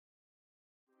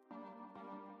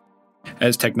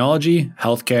As technology,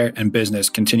 healthcare, and business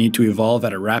continue to evolve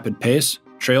at a rapid pace,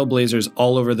 trailblazers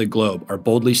all over the globe are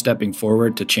boldly stepping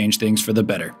forward to change things for the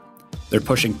better. They're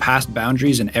pushing past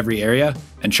boundaries in every area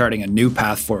and charting a new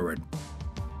path forward.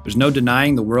 There's no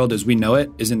denying the world as we know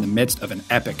it is in the midst of an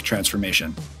epic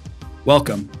transformation.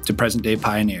 Welcome to Present Day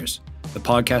Pioneers, the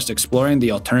podcast exploring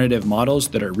the alternative models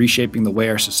that are reshaping the way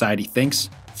our society thinks,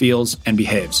 feels, and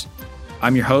behaves.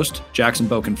 I'm your host, Jackson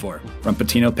Bokenfour from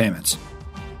Patino Payments.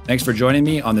 Thanks for joining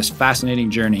me on this fascinating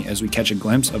journey as we catch a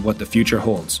glimpse of what the future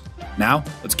holds. Now,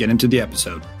 let's get into the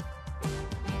episode.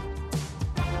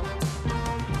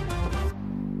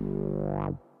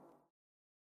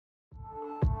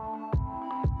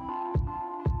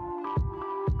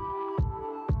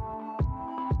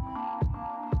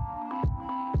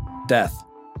 Death.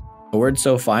 A word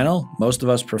so final, most of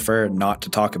us prefer not to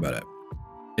talk about it.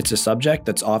 It's a subject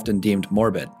that's often deemed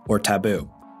morbid or taboo.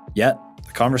 Yet,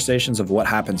 the conversations of what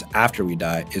happens after we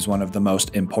die is one of the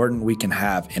most important we can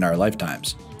have in our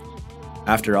lifetimes.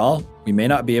 After all, we may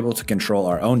not be able to control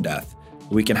our own death,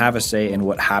 but we can have a say in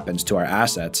what happens to our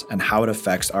assets and how it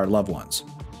affects our loved ones.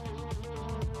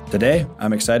 Today,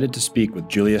 I'm excited to speak with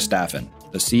Julia Staffen,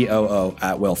 the COO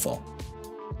at Willful.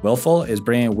 Willful is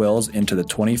bringing wills into the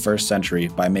 21st century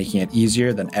by making it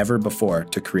easier than ever before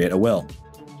to create a will.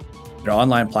 Their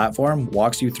online platform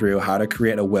walks you through how to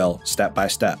create a will step by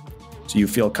step, so you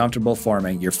feel comfortable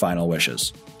forming your final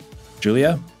wishes.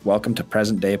 Julia, welcome to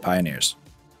Present Day Pioneers.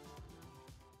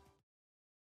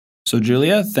 So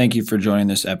Julia, thank you for joining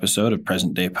this episode of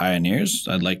Present Day Pioneers.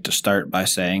 I'd like to start by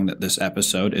saying that this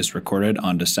episode is recorded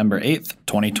on December 8th,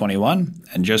 2021,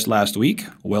 and just last week,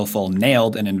 Willful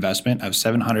nailed an investment of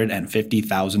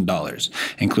 $750,000,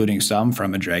 including some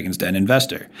from a Dragon's Den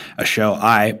investor, a show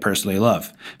I personally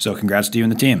love. So congrats to you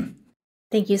and the team.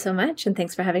 Thank you so much, and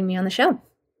thanks for having me on the show.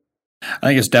 I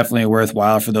think it's definitely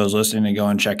worthwhile for those listening to go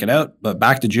and check it out. But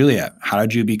back to Julia, how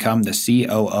did you become the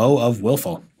COO of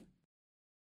Willful?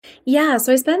 Yeah,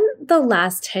 so I spent the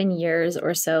last 10 years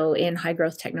or so in high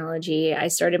growth technology. I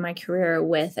started my career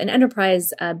with an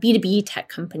enterprise B2B tech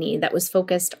company that was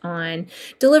focused on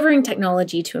delivering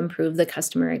technology to improve the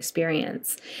customer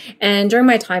experience. And during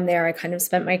my time there, I kind of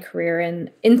spent my career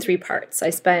in three parts.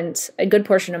 I spent a good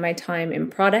portion of my time in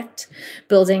product,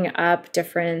 building up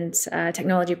different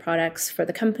technology products for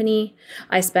the company.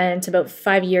 I spent about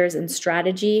 5 years in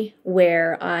strategy,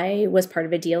 where I was part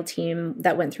of a deal team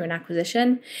that went through an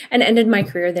acquisition, and ended my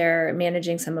career there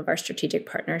managing some of our strategic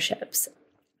partnerships.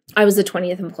 I was the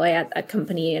 20th employee at that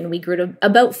company, and we grew to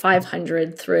about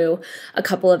 500 through a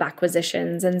couple of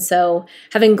acquisitions. And so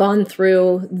having gone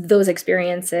through those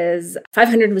experiences,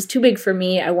 500 was too big for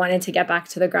me. I wanted to get back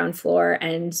to the ground floor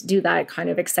and do that kind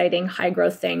of exciting high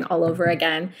growth thing all over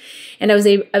again. And I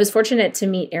was fortunate to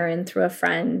meet Aaron through a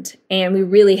friend, and we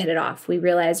really hit it off. We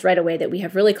realized right away that we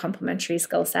have really complementary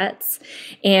skill sets.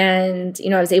 And,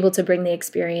 I was able to bring the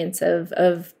experience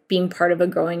of being part of a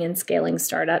growing and scaling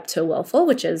startup to Willful,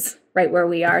 which is right where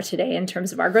we are today in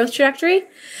terms of our growth trajectory.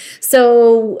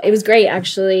 So it was great,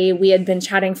 actually. We had been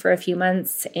chatting for a few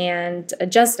months, and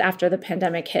just after the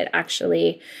pandemic hit,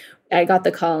 actually, I got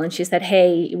the call and she said,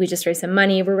 "Hey, we just raised some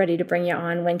money. We're ready to bring you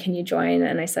on. When can you join?"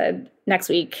 And I said, "Next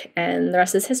week." And the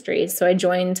rest is history. So I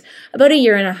joined about a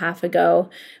year and a half ago.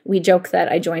 We joke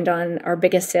that I joined on our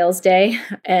biggest sales day,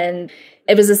 and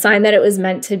it was a sign that it was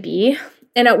meant to be.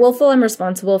 And at Willful, I'm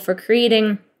responsible for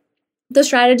creating the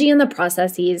strategy and the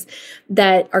processes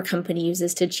that our company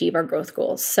uses to achieve our growth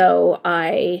goals. So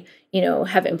I,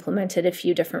 have implemented a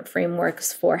few different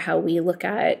frameworks for how we look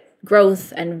at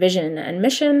growth and vision and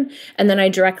mission. And then I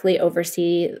directly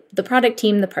oversee the product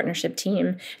team, the partnership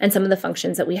team, and some of the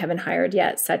functions that we haven't hired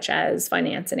yet, such as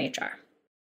finance and HR.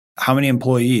 How many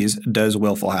employees does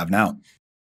Willful have now?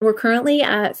 We're currently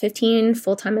at 15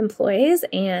 full-time employees,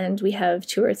 and we have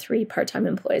 2 or 3 part-time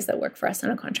employees that work for us on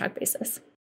a contract basis.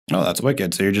 Oh, that's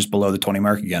wicked. So you're just below the 20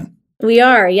 mark again. We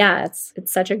are, yeah. It's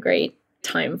such a great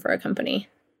time for a company.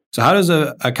 So how does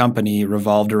a company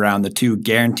revolved around the two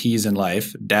guarantees in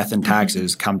life, death and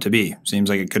taxes, come to be? Seems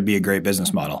like it could be a great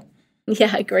business model.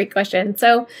 Yeah, great question.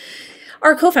 So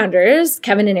our co-founders,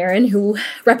 Kevin and Aaron, who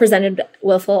represented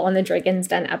Willful on the Dragon's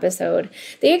Den episode,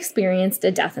 they experienced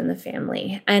a death in the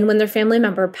family. And when their family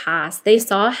member passed, they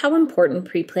saw how important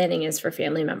pre-planning is for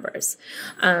family members.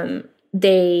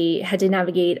 They had to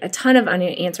navigate a ton of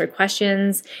unanswered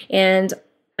questions, and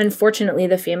unfortunately,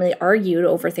 the family argued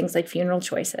over things like funeral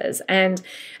choices. And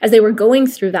as they were going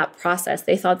through that process,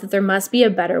 they thought that there must be a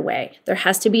better way. There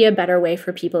has to be a better way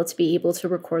for people to be able to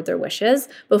record their wishes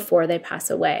before they pass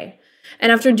away.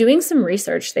 And after doing some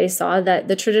research, they saw that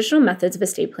the traditional methods of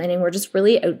estate planning were just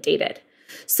really outdated.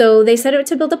 So they set out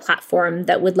to build a platform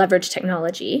that would leverage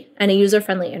technology and a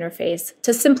user-friendly interface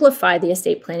to simplify the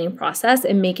estate planning process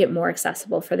and make it more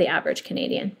accessible for the average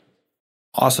Canadian.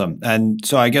 Awesome. And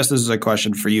so I guess this is a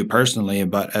question for you personally,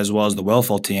 but as well as the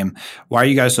Willful team. Why are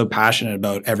you guys so passionate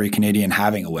about every Canadian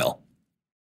having a will?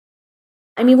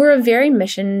 I mean, we're a very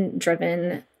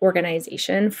mission-driven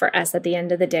organization. For us, at the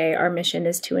end of the day, our mission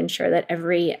is to ensure that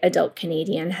every adult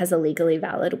Canadian has a legally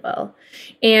valid will.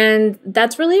 And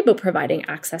that's really about providing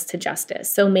access to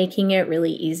justice. So making it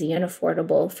really easy and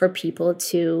affordable for people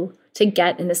to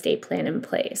get an estate plan in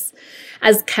place.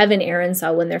 As Kev and Aaron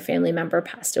saw when their family member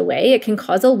passed away, it can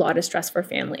cause a lot of stress for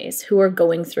families who are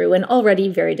going through an already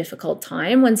very difficult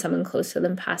time when someone close to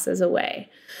them passes away.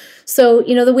 So,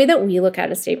 the way that we look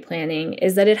at estate planning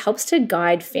is that it helps to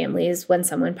guide families when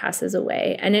someone passes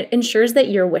away, and it ensures that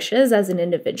your wishes as an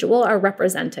individual are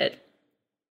represented.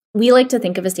 We like to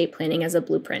think of estate planning as a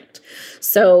blueprint.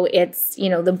 So it's,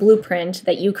 the blueprint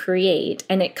that you create,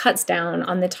 and it cuts down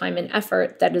on the time and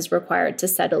effort that is required to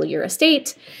settle your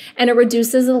estate, and it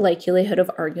reduces the likelihood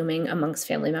of arguing amongst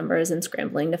family members and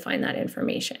scrambling to find that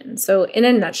information. So in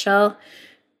a nutshell,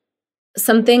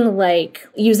 something like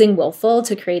using Willful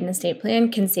to create an estate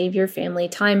plan can save your family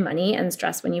time, money, and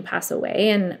stress when you pass away.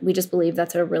 And we just believe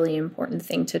that's a really important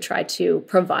thing to try to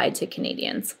provide to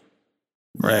Canadians.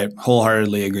 Right.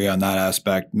 Wholeheartedly agree on that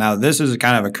aspect. Now, this is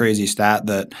kind of a crazy stat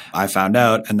that I found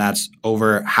out, and that's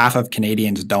over half of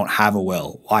Canadians don't have a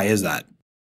will. Why is that?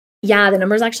 Yeah, the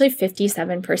number is actually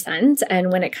 57%.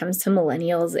 And when it comes to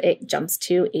millennials, it jumps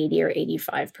to 80 or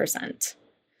 85%.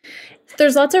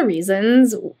 There's lots of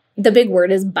reasons. The big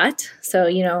word is but.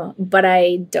 So, but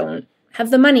I don't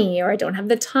have the money or I don't have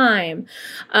the time.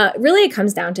 Really, it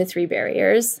comes down to three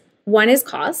barriers. One is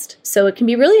cost. So it can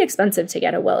be really expensive to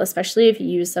get a will, especially if you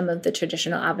use some of the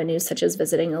traditional avenues, such as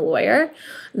visiting a lawyer.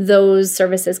 Those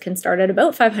services can start at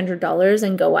about $500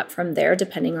 and go up from there,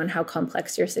 depending on how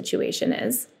complex your situation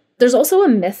is. There's also a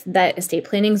myth that estate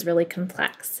planning is really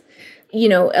complex.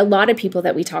 A lot of people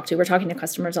that we talk to, we're talking to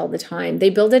customers all the time, they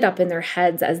build it up in their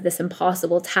heads as this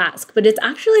impossible task, but it's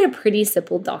actually a pretty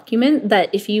simple document that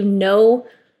if you know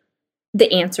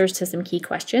the answers to some key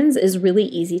questions is really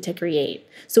easy to create.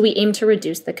 So we aim to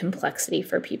reduce the complexity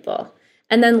for people.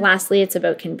 And then lastly, it's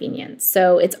about convenience.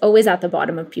 So it's always at the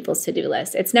bottom of people's to-do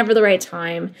list. It's never the right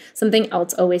time. Something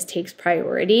else always takes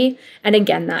priority. And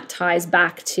again, that ties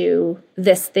back to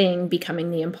this thing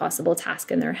becoming the impossible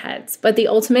task in their heads. But the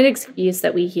ultimate excuse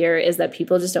that we hear is that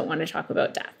people just don't want to talk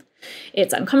about death.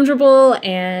 It's uncomfortable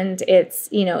and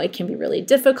it can be really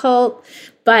difficult,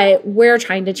 but we're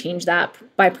trying to change that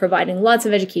by providing lots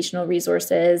of educational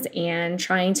resources and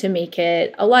trying to make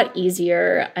it a lot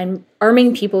easier and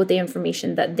arming people with the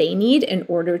information that they need in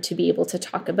order to be able to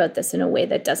talk about this in a way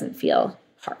that doesn't feel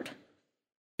hard.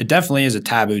 It definitely is a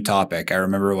taboo topic. I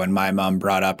remember when my mom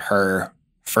brought up her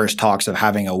first talks of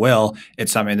having a will,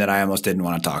 it's something that I almost didn't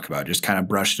want to talk about, just kind of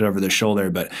brushed it over the shoulder.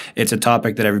 But it's a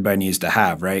topic that everybody needs to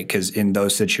have, right? Because in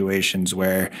those situations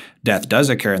where death does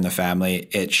occur in the family,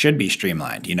 it should be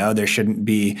streamlined. There shouldn't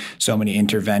be so many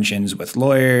interventions with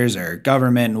lawyers or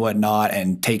government and whatnot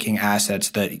and taking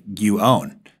assets that you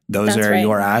own. Those That's are right.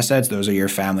 Your assets. Those are your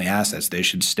family assets. They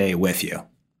should stay with you.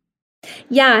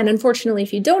 Yeah, and unfortunately,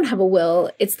 if you don't have a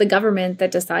will, it's the government that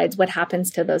decides what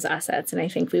happens to those assets. And I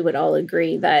think we would all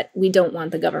agree that we don't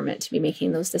want the government to be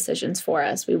making those decisions for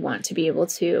us. We want to be able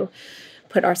to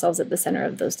put ourselves at the center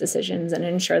of those decisions and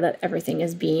ensure that everything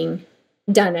is being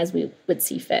done as we would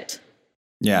see fit.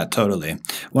 Yeah, totally.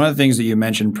 One of the things that you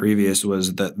mentioned previous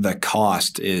was that the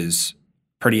cost is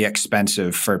pretty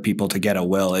expensive for people to get a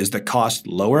will. Is the cost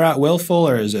lower at Willful,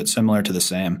 or is it similar to the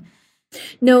same?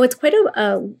 No, it's quite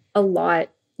a lot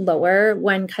lower.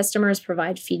 When customers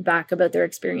provide feedback about their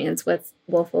experience with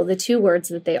Willful, the two words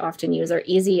that they often use are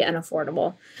easy and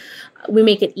affordable. We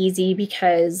make it easy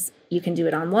because you can do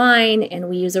it online, and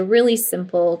we use a really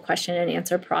simple question and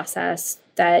answer process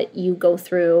that you go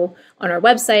through on our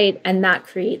website, and that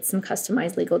creates some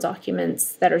customized legal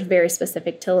documents that are very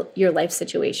specific to your life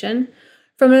situation.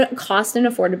 From a cost and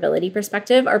affordability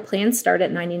perspective, our plans start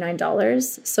at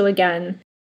 $99. So again,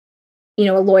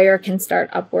 a lawyer can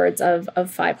start upwards of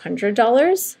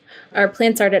 $500. Our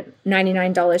plans start at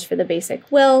 $99 for the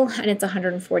basic will, and it's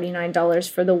 $149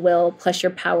 for the will, plus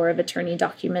your power of attorney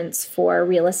documents for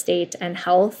real estate and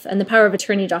health. And the power of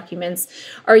attorney documents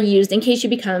are used in case you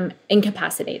become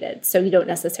incapacitated. So you don't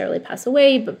necessarily pass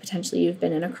away, but potentially you've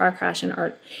been in a car crash and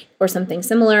or something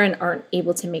similar and aren't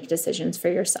able to make decisions for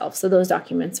yourself. So those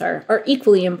documents are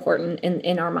equally important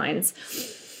in our minds.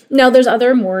 Now, there's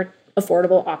other more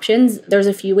affordable options. There's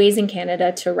a few ways in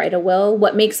Canada to write a will.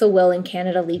 What makes a will in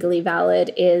Canada legally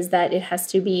valid is that it has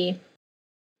to be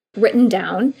written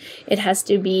down, it has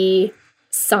to be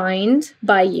signed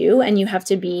by you, and you have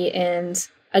to be in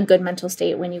a good mental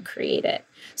state when you create it.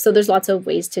 So there's lots of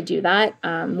ways to do that.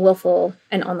 Willful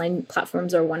and online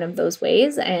platforms are one of those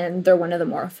ways, and they're one of the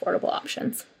more affordable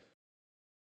options.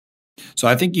 So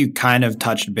I think you kind of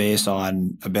touched base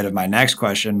on a bit of my next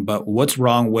question, but what's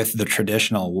wrong with the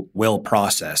traditional will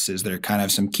process? Is there kind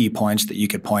of some key points that you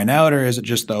could point out, or is it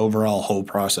just the overall whole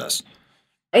process?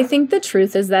 I think the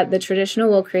truth is that the traditional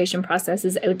will creation process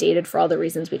is outdated for all the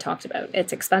reasons we talked about.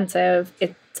 It's expensive,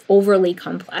 it's overly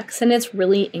complex, and it's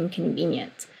really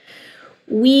inconvenient.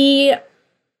 We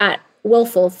at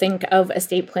Willful think of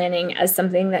estate planning as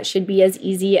something that should be as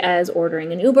easy as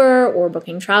ordering an Uber or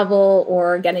booking travel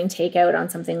or getting takeout on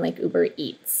something like Uber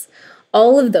Eats.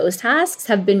 All of those tasks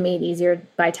have been made easier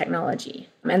by technology.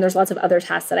 And there's lots of other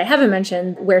tasks that I haven't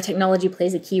mentioned where technology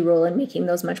plays a key role in making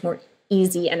those much more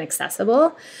easy and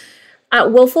accessible.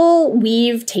 At Willful,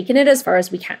 we've taken it as far as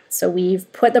we can. So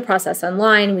we've put the process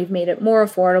online, we've made it more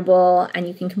affordable, and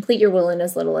you can complete your will in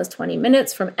as little as 20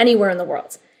 minutes from anywhere in the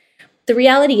world. The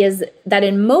reality is that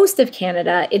in most of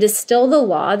Canada, it is still the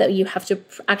law that you have to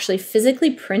actually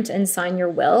physically print and sign your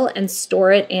will and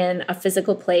store it in a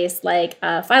physical place like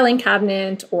a filing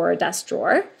cabinet or a desk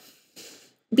drawer.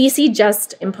 BC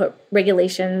just input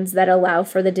regulations that allow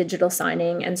for the digital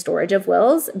signing and storage of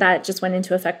wills. That just went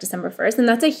into effect December 1st, and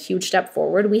that's a huge step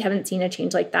forward. We haven't seen a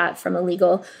change like that from a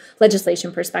legal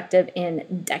legislation perspective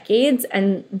in decades,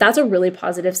 and that's a really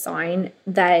positive sign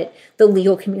that the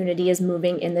legal community is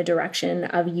moving in the direction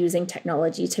of using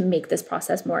technology to make this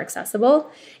process more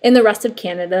accessible. In the rest of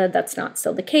Canada, that's not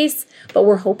still the case, but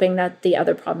we're hoping that the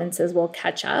other provinces will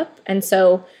catch up. And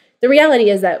so the reality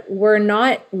is that we're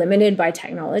not limited by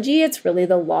technology. It's really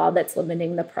the law that's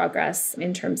limiting the progress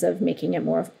in terms of making it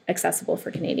more accessible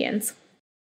for Canadians.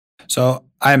 So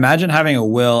I imagine having a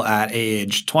will at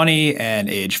age 20 and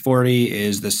age 40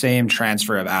 is the same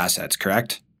transfer of assets,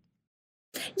 correct?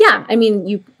 Yeah, I mean,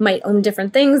 you might own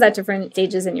different things at different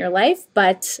stages in your life,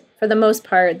 but for the most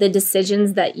part, the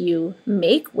decisions that you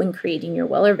make when creating your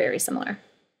will are very similar.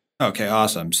 Okay,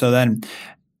 awesome. So then,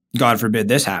 God forbid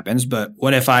this happens, but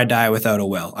what if I die without a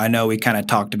will? I know we kind of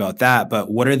talked about that, but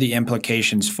what are the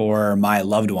implications for my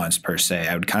loved ones per se?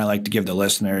 I would kind of like to give the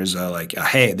listeners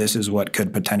hey, this is what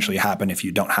could potentially happen if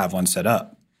you don't have one set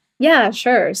up. Yeah,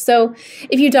 sure. So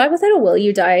if you die without a will,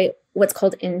 you die what's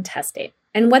called intestate.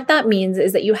 And what that means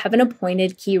is that you have an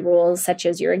appointed key role, such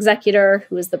as your executor,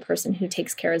 who is the person who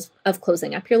takes care of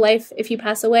closing up your life if you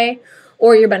pass away,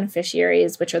 or your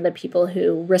beneficiaries, which are the people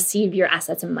who receive your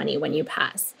assets and money when you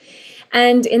pass.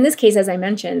 And in this case, as I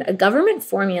mentioned, a government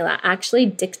formula actually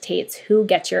dictates who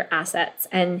gets your assets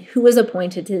and who is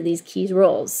appointed to these key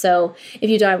roles. So if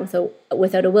you die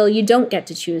without a will, you don't get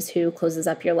to choose who closes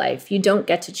up your life. You don't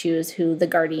get to choose who the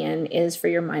guardian is for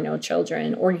your minor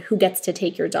children or who gets to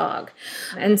take your dog.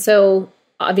 And so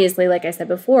obviously, like I said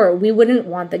before, we wouldn't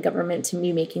want the government to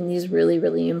be making these really,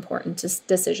 really important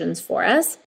decisions for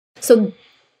us. So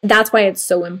that's why it's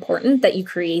so important that you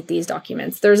create these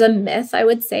documents. There's a myth, I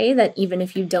would say, that even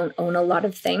if you don't own a lot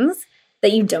of things,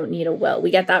 that you don't need a will. We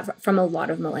get that from a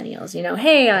lot of millennials.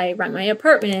 Hey, I rent my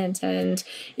apartment and,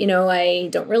 I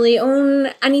don't really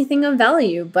own anything of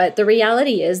value. But the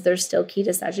reality is there's still key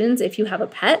decisions. If you have a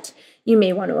pet, you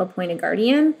may want to appoint a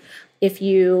guardian. If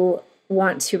you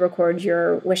want to record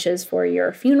your wishes for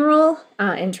your funeral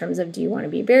in terms of do you want to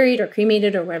be buried or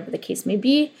cremated or whatever the case may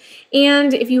be.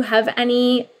 And if you have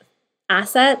any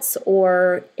assets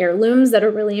or heirlooms that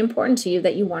are really important to you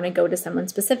that you want to go to someone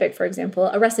specific, for example,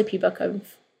 a recipe book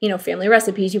of family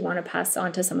recipes you want to pass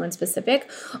on to someone specific,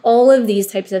 all of these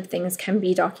types of things can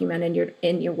be documented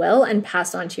in your will and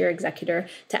passed on to your executor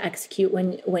to execute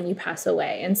when you pass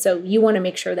away. And so you want to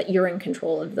make sure that you're in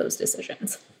control of those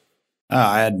decisions. Oh,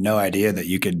 I had no idea that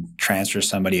you could transfer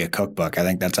somebody a cookbook. I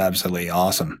think that's absolutely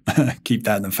awesome. Keep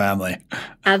that in the family.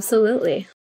 Absolutely.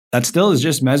 That still is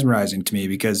just mesmerizing to me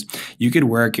because you could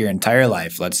work your entire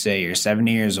life. Let's say you're 70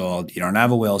 years old, you don't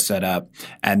have a will set up,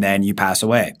 and then you pass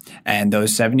away. And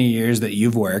those 70 years that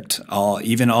you've worked, all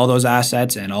those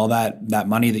assets and all that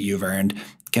money that you've earned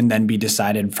can then be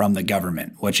decided from the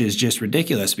government, which is just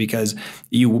ridiculous because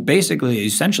you basically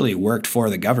essentially worked for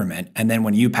the government. And then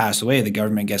when you pass away, the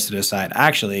government gets to decide,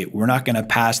 actually, we're not going to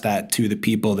pass that to the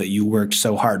people that you worked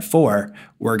so hard for.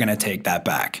 We're going to take that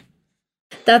back.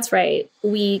 That's right.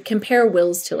 We compare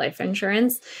wills to life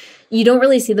insurance. You don't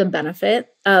really see the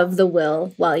benefit of the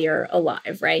will while you're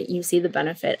alive, right? You see the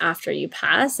benefit after you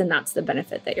pass, and that's the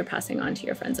benefit that you're passing on to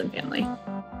your friends and family.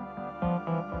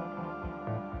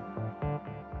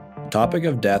 topic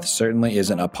of death certainly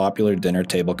isn't a popular dinner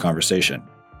table conversation,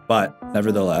 but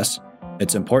nevertheless,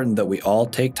 it's important that we all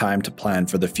take time to plan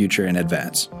for the future in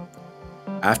advance.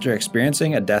 After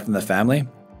experiencing a death in the family,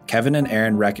 Kevin and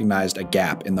Aaron recognized a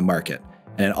gap in the market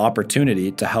and an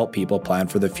opportunity to help people plan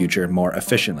for the future more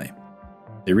efficiently.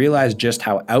 They realized just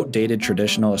how outdated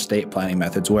traditional estate planning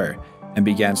methods were and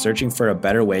began searching for a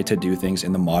better way to do things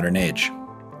in the modern age.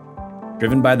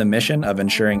 Driven by the mission of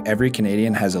ensuring every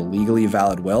Canadian has a legally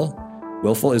valid will,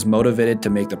 Willful is motivated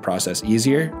to make the process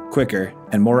easier, quicker,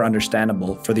 and more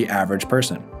understandable for the average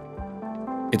person.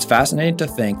 It's fascinating to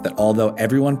think that although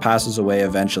everyone passes away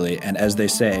eventually, and as they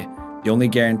say, the only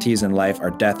guarantees in life are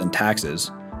death and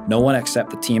taxes, no one except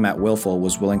the team at Willful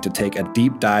was willing to take a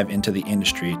deep dive into the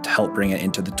industry to help bring it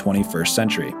into the 21st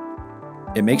century.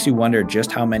 It makes you wonder just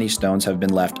how many stones have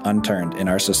been left unturned in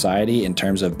our society in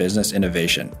terms of business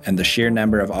innovation and the sheer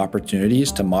number of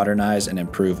opportunities to modernize and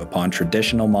improve upon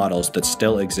traditional models that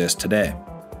still exist today.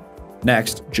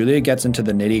 Next, Julia gets into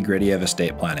the nitty-gritty of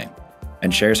estate planning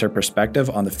and shares her perspective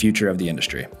on the future of the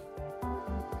industry.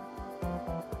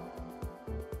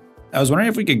 I was wondering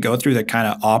if we could go through the kind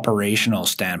of operational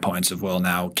standpoints of will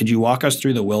now. Could you walk us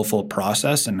through the Willful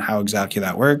process and how exactly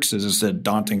that works? Is this a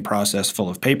daunting process full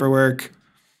of paperwork?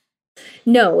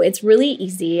 No, it's really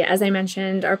easy. As I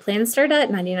mentioned, our plans start at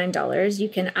 $99. You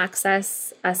can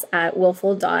access us at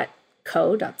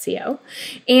willful.co.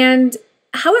 And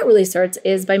how it really starts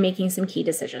is by making some key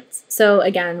decisions. So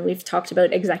again, we've talked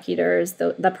about executors,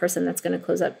 the person that's going to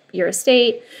close up your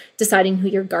estate, deciding who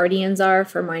your guardians are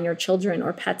for minor children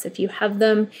or pets if you have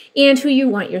them, and who you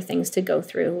want your things to go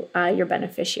through, your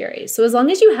beneficiaries. So as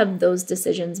long as you have those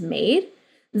decisions made,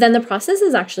 then the process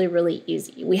is actually really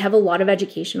easy. We have a lot of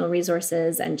educational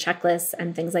resources and checklists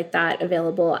and things like that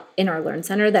available in our Learn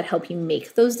Center that help you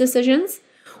make those decisions.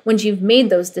 Once you've made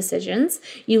those decisions,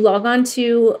 you log on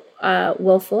to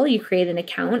Willful, you create an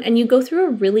account, and you go through a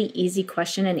really easy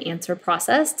question and answer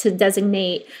process to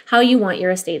designate how you want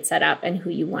your estate set up and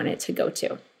who you want it to go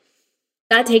to.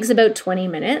 That takes about 20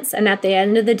 minutes, and at the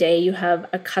end of the day, you have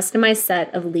a customized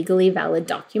set of legally valid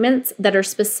documents that are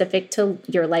specific to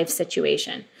your life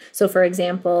situation. So for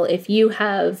example, if you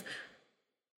have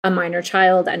a minor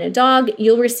child and a dog,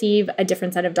 you'll receive a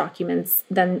different set of documents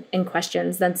and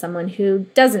questions than someone who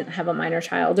doesn't have a minor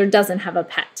child or doesn't have a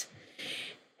pet.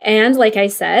 And like I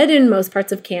said, in most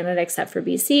parts of Canada except for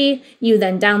BC, you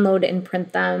then download and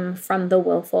print them from the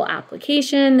Willful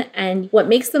application. And what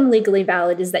makes them legally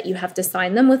valid is that you have to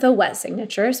sign them with a wet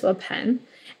signature, so a pen,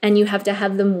 and you have to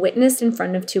have them witnessed in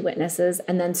front of 2 witnesses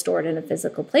and then stored in a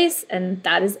physical place. And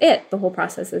that is it. The whole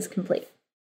process is complete.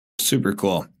 Super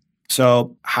cool.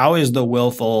 So how is the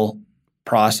Willful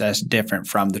process different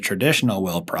from the traditional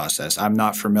will process? I'm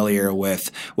not familiar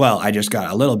with, I just got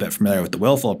a little bit familiar with the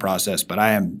Willful process, but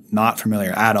I am not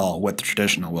familiar at all with the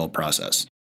traditional will process.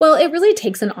 Well, it really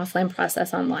takes an offline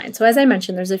process online. So as I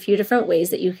mentioned, there's a few different ways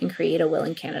that you can create a will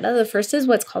in Canada. The first is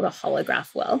what's called a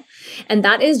holograph will. And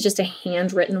that is just a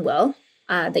handwritten will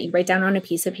that you write down on a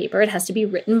piece of paper. It has to be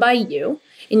written by you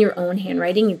in your own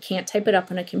handwriting. You can't type it up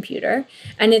on a computer.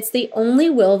 And it's the only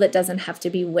will that doesn't have to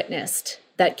be witnessed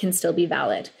that can still be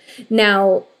valid.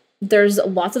 Now, there's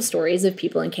lots of stories of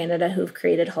people in Canada who've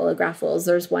created holograph wills.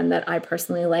 There's one that I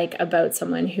personally like about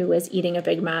someone who was eating a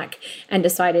Big Mac and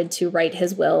decided to write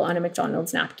his will on a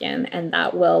McDonald's napkin, and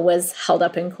that will was held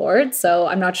up in court. So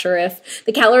I'm not sure if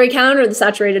the calorie count or the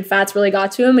saturated fats really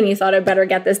got to him and he thought I'd better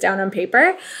get this down on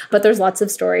paper, but there's lots of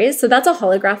stories. So that's a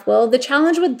holograph will. The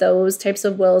challenge with those types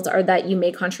of wills are that you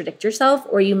may contradict yourself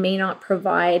or you may not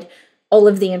provide all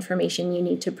of the information you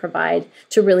need to provide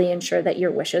to really ensure that your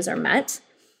wishes are met.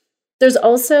 There's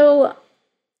also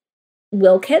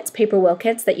will kits, paper will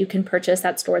kits that you can purchase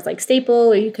at stores like Staple,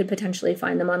 or you could potentially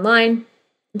find them online.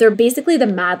 They're basically the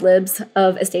Mad Libs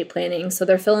of estate planning. So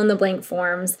they're fill-in-the-blank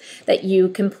forms that you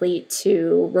complete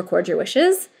to record your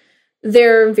wishes.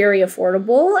 They're very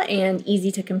affordable and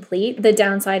easy to complete. The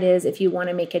downside is if you want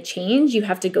to make a change, you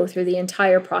have to go through the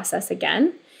entire process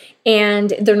again,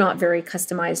 and they're not very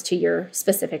customized to your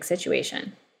specific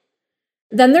situation.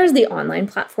 Then there's the online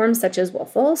platforms such as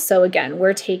Willful. So again,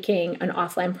 we're taking an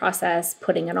offline process,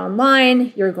 putting it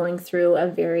online. You're going through a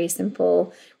very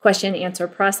simple question and answer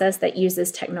process that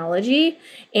uses technology.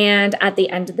 And at the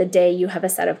end of the day, you have a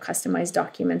set of customized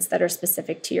documents that are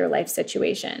specific to your life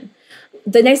situation.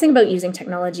 The nice thing about using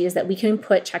technology is that we can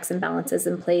put checks and balances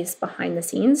in place behind the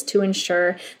scenes to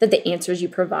ensure that the answers you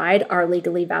provide are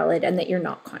legally valid and that you're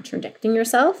not contradicting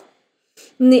yourself.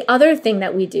 And the other thing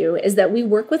that we do is that we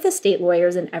work with estate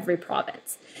lawyers in every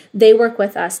province. They work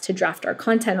with us to draft our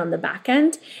content on the back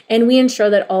end, and we ensure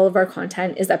that all of our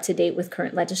content is up to date with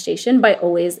current legislation by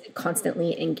always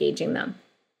constantly engaging them.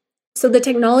 So the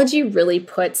technology really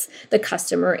puts the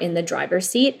customer in the driver's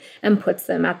seat and puts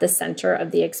them at the center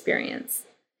of the experience.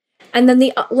 And then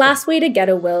the last way to get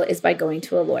a will is by going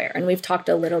to a lawyer. And we've talked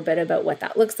a little bit about what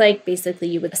that looks like. Basically,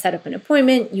 you would set up an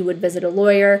appointment, you would visit a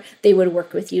lawyer, they would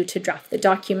work with you to draft the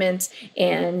document,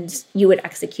 and you would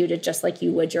execute it just like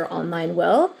you would your online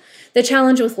will. The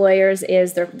challenge with lawyers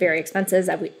is they're very expensive,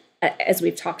 as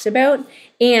we've talked about.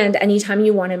 And anytime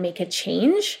you want to make a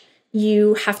change,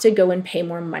 you have to go and pay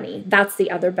more money. That's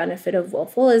the other benefit of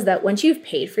Willful, is that once you've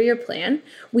paid for your plan,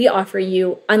 we offer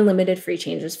you unlimited free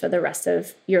changes for the rest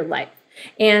of your life.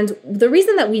 And the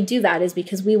reason that we do that is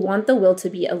because we want the will to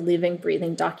be a living,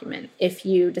 breathing document. If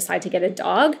you decide to get a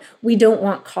dog, we don't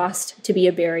want cost to be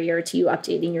a barrier to you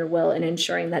updating your will and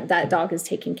ensuring that that dog is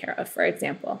taken care of, for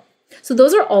example. So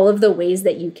those are all of the ways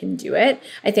that you can do it.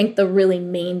 I think the really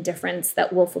main difference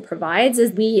that Willful provides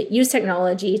is we use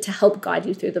technology to help guide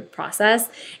you through the process,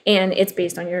 and it's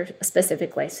based on your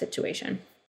specific life situation.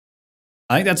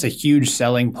 I think that's a huge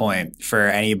selling point for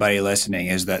anybody listening,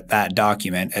 is that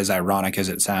document, as ironic as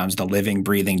it sounds, the living,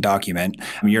 breathing document,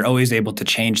 you're always able to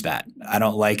change that. I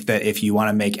don't like that if you want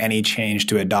to make any change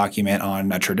to a document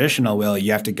on a traditional will,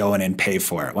 you have to go in and pay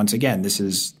for it. Once again, this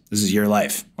is your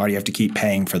life. Why do you have to keep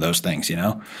paying for those things, you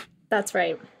know? That's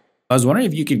right. I was wondering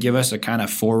if you could give us a kind of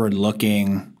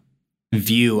forward-looking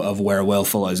view of where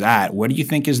Willful is at. What do you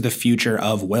think is the future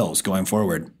of wills going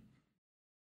forward?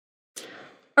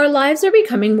 Our lives are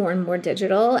becoming more and more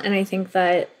digital, and I think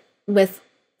that with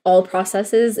all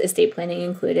processes, estate planning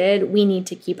included, we need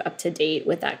to keep up to date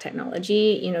with that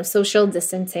technology. You know, social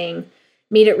distancing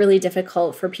made it really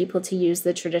difficult for people to use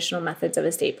the traditional methods of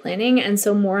estate planning, and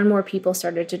so more and more people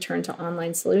started to turn to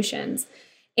online solutions.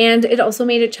 And it also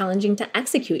made it challenging to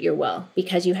execute your will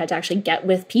because you had to actually get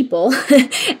with people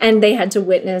and they had to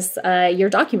witness your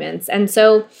documents. And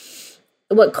so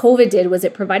what COVID did was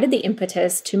it provided the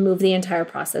impetus to move the entire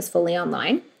process fully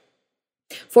online.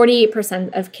 48%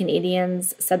 of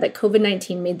Canadians said that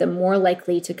COVID-19 made them more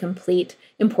likely to complete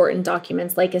important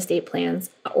documents like estate plans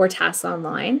or tasks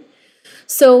online.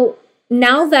 So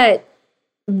now that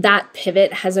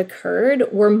pivot has occurred,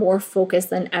 we're more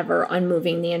focused than ever on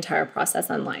moving the entire process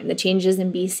online. The changes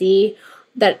in BC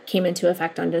that came into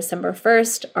effect on December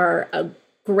 1st are a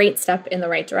great step in the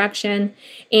right direction.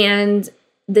 And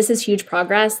this is huge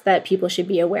progress that people should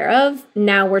be aware of.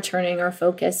 Now we're turning our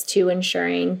focus to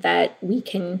ensuring that we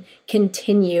can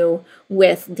continue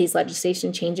with these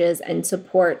legislation changes and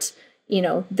support, you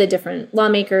know, the different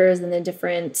lawmakers and the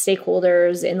different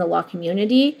stakeholders in the law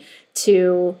community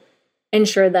to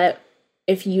ensure that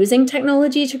if using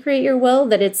technology to create your will,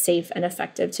 that it's safe and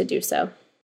effective to do so.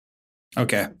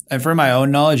 Okay. And for my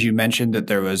own knowledge, you mentioned that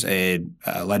there was a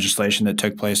legislation that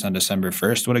took place on December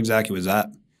 1st. What exactly was that?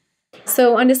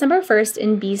 So on December 1st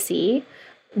in BC,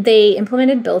 they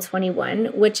implemented Bill 21,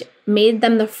 which made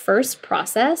them the first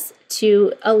process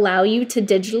to allow you to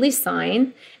digitally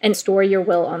sign and store your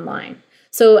will online.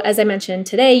 So as I mentioned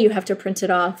today, you have to print it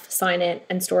off, sign it,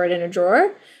 and store it in a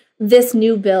drawer. This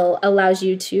new bill allows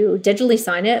you to digitally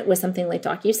sign it with something like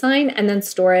DocuSign and then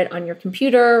store it on your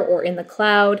computer or in the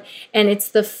cloud. And it's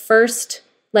the first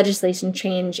legislation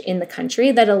change in the country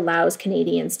that allows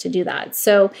Canadians to do that.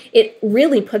 So it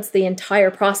really puts the entire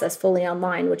process fully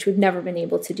online, which we've never been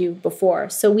able to do before.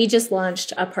 So we just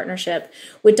launched a partnership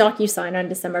with DocuSign on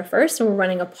December 1st, and we're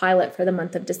running a pilot for the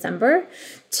month of December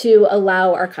to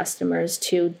allow our customers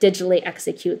to digitally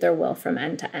execute their will from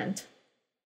end to end.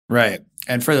 Right.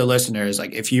 And for the listeners,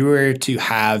 like if you were to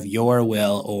have your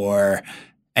will or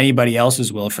anybody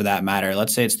else's will for that matter,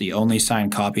 let's say it's the only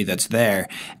signed copy that's there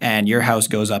and your house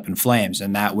goes up in flames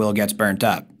and that will gets burnt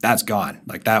up, that's gone.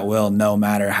 Like that will no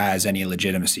matter has any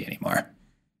legitimacy anymore.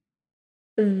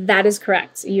 That is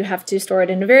correct. You have to store it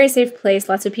in a very safe place.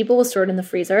 Lots of people will store it in the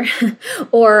freezer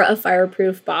or a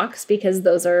fireproof box because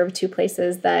those are two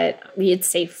places that it's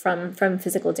safe from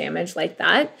physical damage like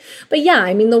that. But yeah,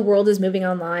 I mean, the world is moving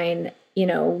online. You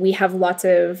know, we have lots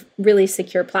of really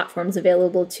secure platforms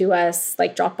available to us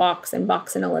like Dropbox and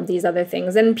Box and all of these other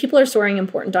things. And people are storing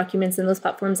important documents in those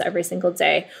platforms every single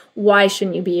day. Why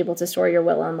shouldn't you be able to store your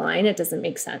will online? It doesn't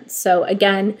make sense. So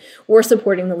again, we're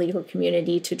supporting the legal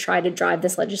community to try to drive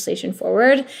this legislation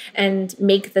forward and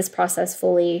make this process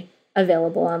fully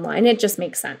available online. It just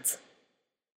makes sense.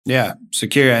 Yeah,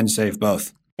 secure and safe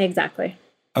both. Exactly.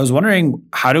 I was wondering,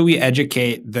 how do we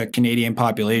educate the Canadian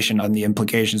population on the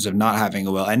implications of not having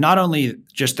a will? And not only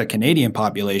just the Canadian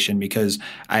population, because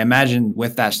I imagine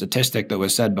with that statistic that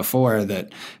was said before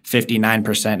that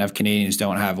 59% of Canadians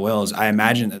don't have wills, I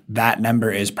imagine that that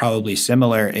number is probably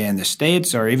similar in the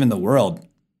States or even the world.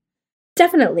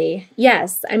 Definitely.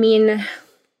 Yes. I mean,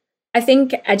 I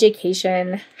think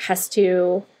education has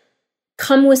to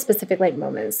come with specific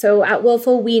moments. So at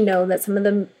Willful, we know that some of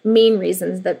the main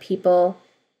reasons that people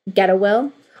get a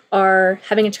will are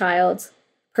having a child,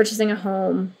 purchasing a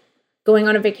home, going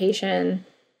on a vacation,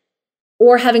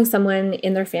 or having someone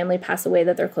in their family pass away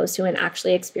that they're close to and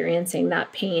actually experiencing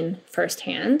that pain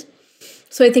firsthand.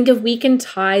 So I think if we can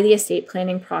tie the estate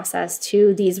planning process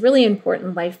to these really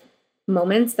important life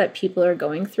moments that people are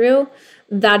going through,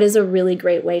 that is a really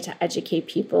great way to educate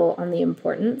people on the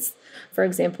importance. For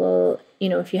example,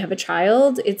 if you have a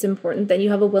child, it's important that you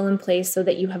have a will in place so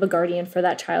that you have a guardian for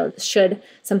that child should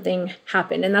something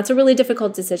happen. And that's a really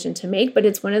difficult decision to make, but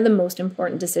it's one of the most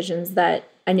important decisions that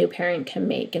a new parent can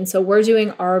make. And so we're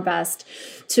doing our best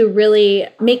to really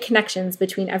make connections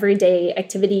between everyday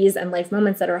activities and life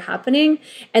moments that are happening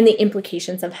and the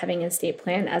implications of having an estate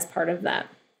plan as part of that.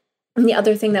 And the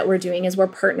other thing that we're doing is we're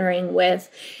partnering with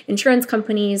insurance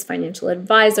companies, financial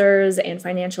advisors, and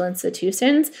financial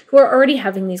institutions who are already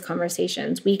having these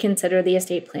conversations. We consider the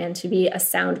estate plan to be a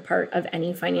sound part of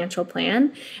any financial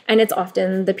plan, and it's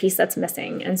often the piece that's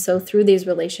missing. And so through these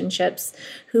relationships,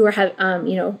 who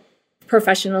are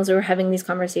professionals who are having these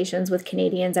conversations with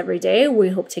Canadians every day, we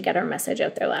hope to get our message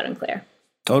out there loud and clear.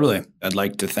 Totally. I'd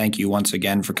like to thank you once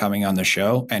again for coming on the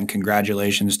show, and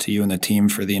congratulations to you and the team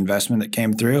for the investment that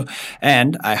came through.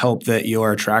 And I hope that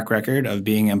your track record of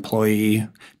being employee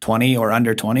 20 or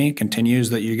under 20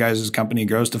 continues, that you guys' company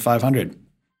grows to 500.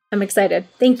 I'm excited.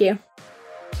 Thank you.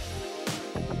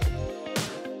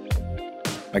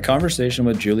 My conversation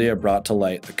with Julia brought to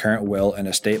light the current will and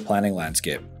estate planning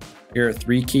landscape. Here are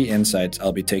 3 key insights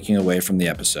I'll be taking away from the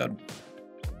episode.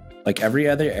 Like every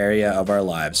other area of our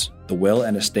lives, the will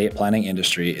and estate planning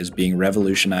industry is being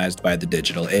revolutionized by the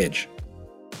digital age.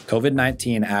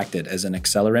 COVID-19 acted as an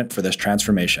accelerant for this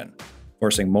transformation,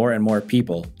 forcing more and more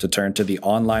people to turn to the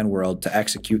online world to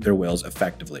execute their wills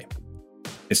effectively.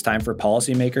 It's time for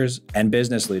policymakers and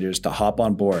business leaders to hop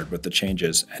on board with the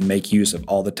changes and make use of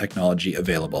all the technology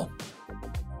available.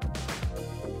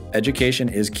 Education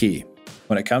is key.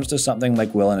 When it comes to something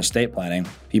like will and estate planning,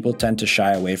 people tend to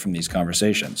shy away from these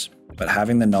conversations, but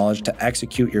having the knowledge to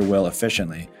execute your will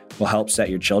efficiently will help set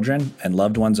your children and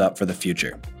loved ones up for the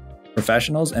future.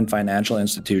 Professionals and financial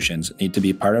institutions need to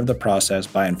be part of the process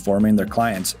by informing their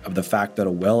clients of the fact that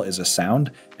a will is a sound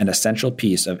and essential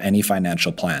piece of any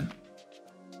financial plan.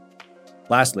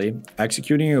 Lastly,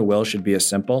 executing your will should be a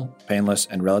simple, painless,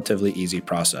 and relatively easy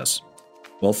process.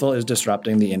 Willful is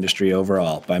disrupting the industry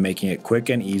overall by making it quick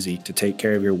and easy to take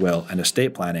care of your will and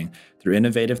estate planning through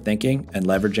innovative thinking and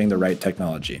leveraging the right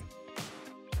technology.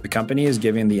 The company is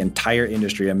giving the entire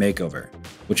industry a makeover,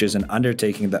 which is an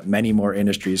undertaking that many more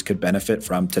industries could benefit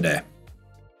from today.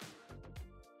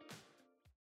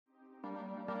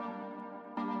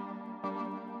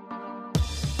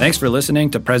 Thanks for listening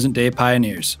to Present Day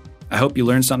Pioneers. I hope you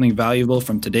learned something valuable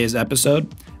from today's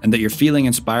episode and that you're feeling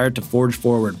inspired to forge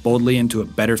forward boldly into a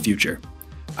better future.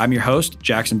 I'm your host,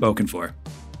 Jackson Bokenfor.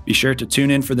 Be sure to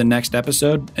tune in for the next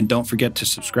episode, and don't forget to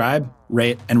subscribe,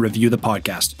 rate, and review the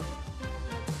podcast.